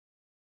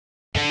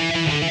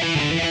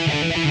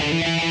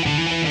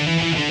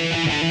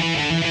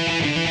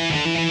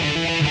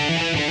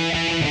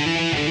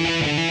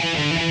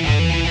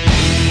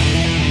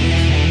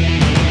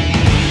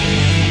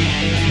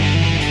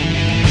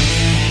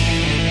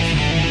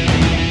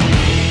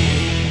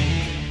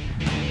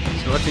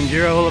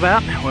enduro all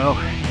about? Well,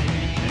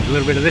 there's a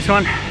little bit of this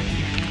one.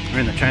 We're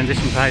in the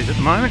transition phase at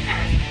the moment.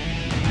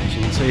 As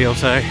you can see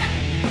also,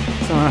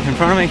 someone up in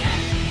front of me.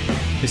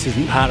 This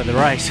isn't part of the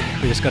race,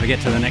 we just got to get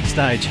to the next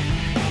stage.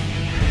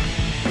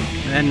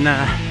 Then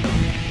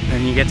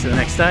you get to the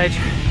next stage, a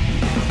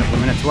couple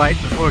of minutes wait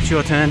before it's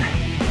your turn,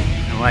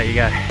 and away you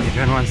go.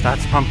 Your adrenaline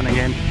starts pumping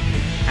again,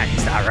 and you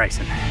start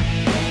racing.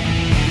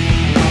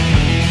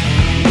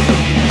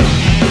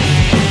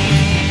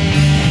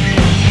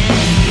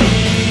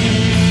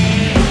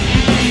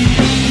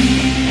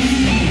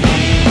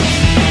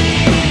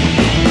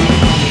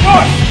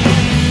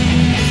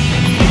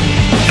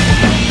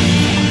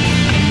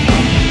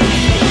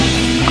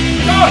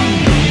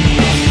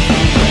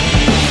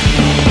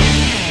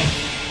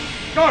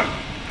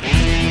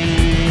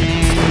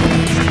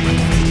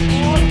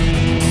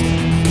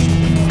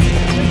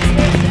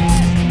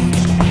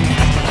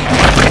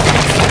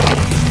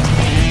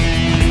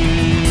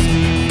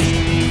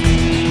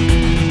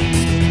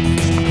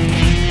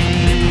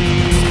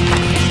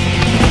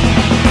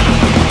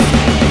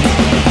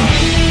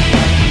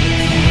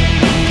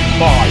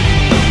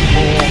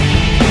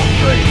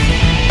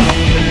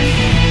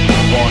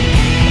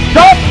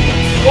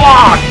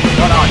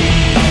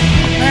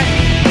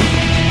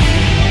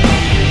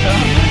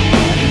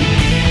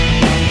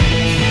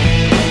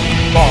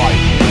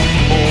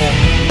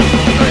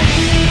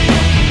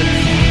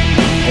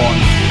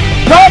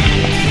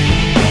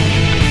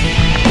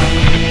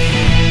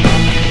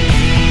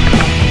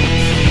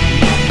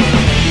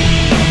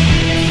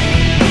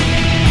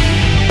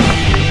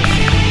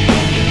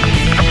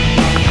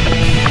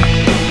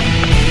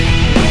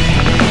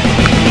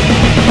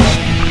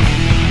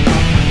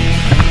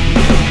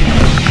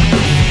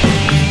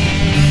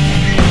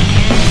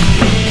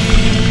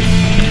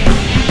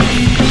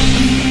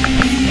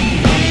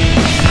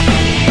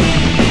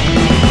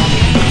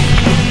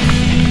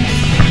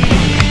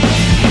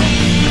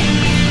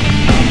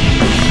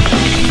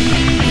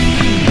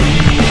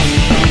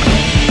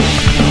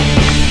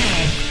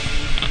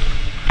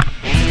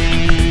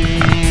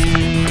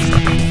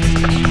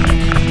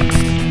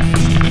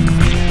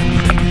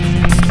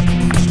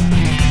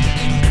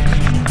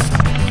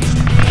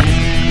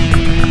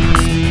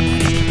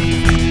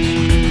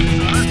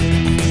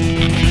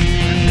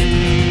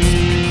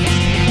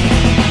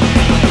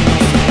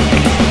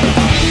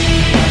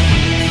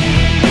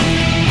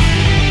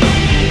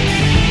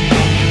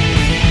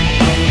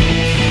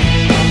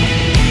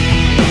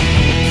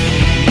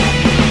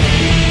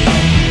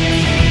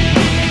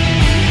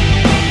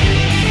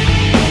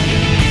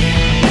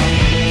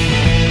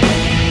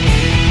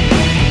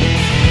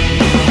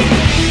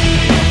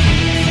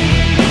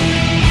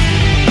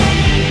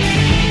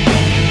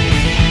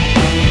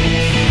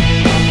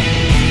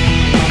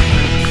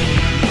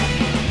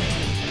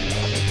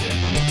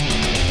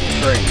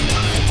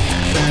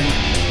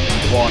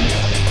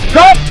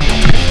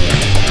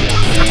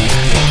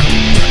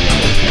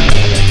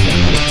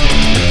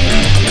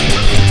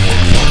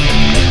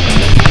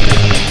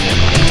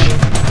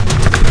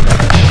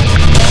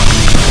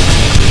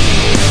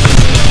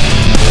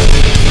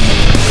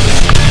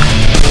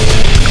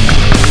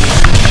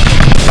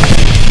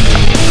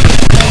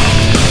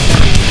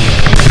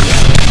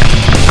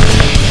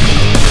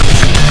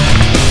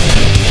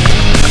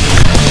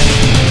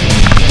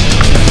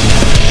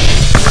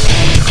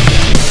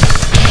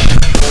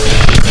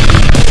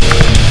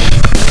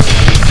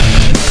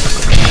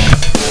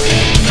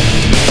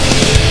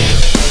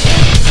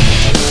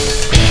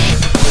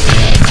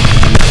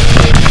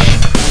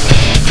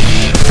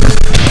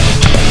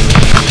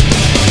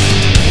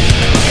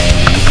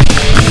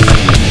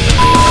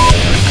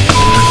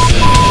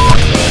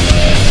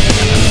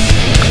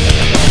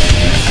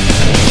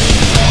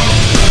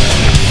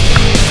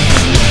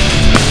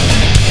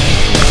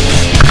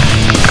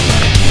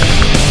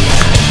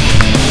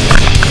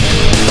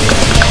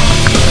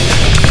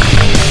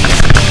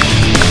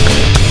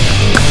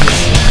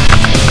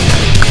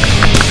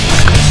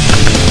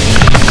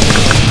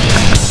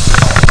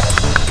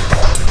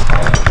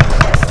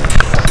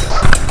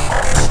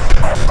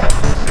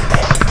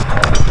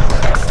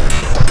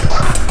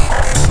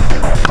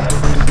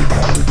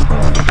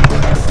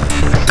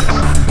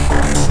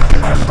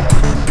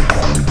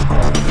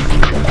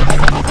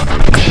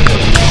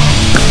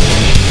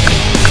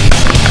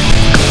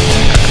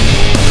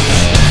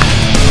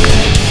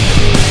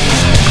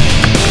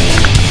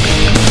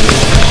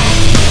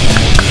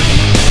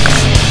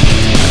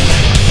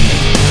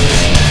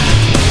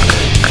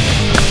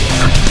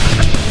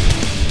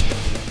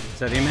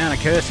 So the amount of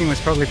cursing was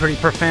probably pretty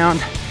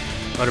profound.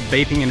 A lot of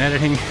beeping and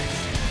editing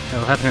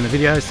that'll happen in the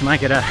videos to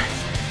make it a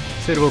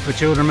suitable for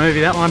children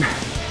movie, that one.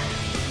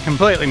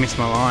 Completely missed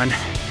my line.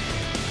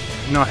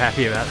 Not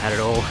happy about that at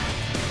all.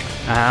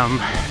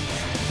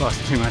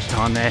 Lost too much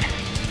time there.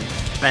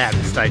 Bad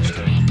at stage 2.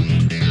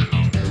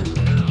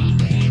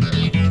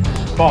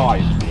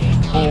 5,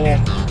 4,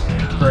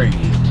 3,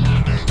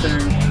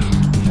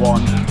 2,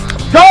 1,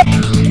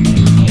 go!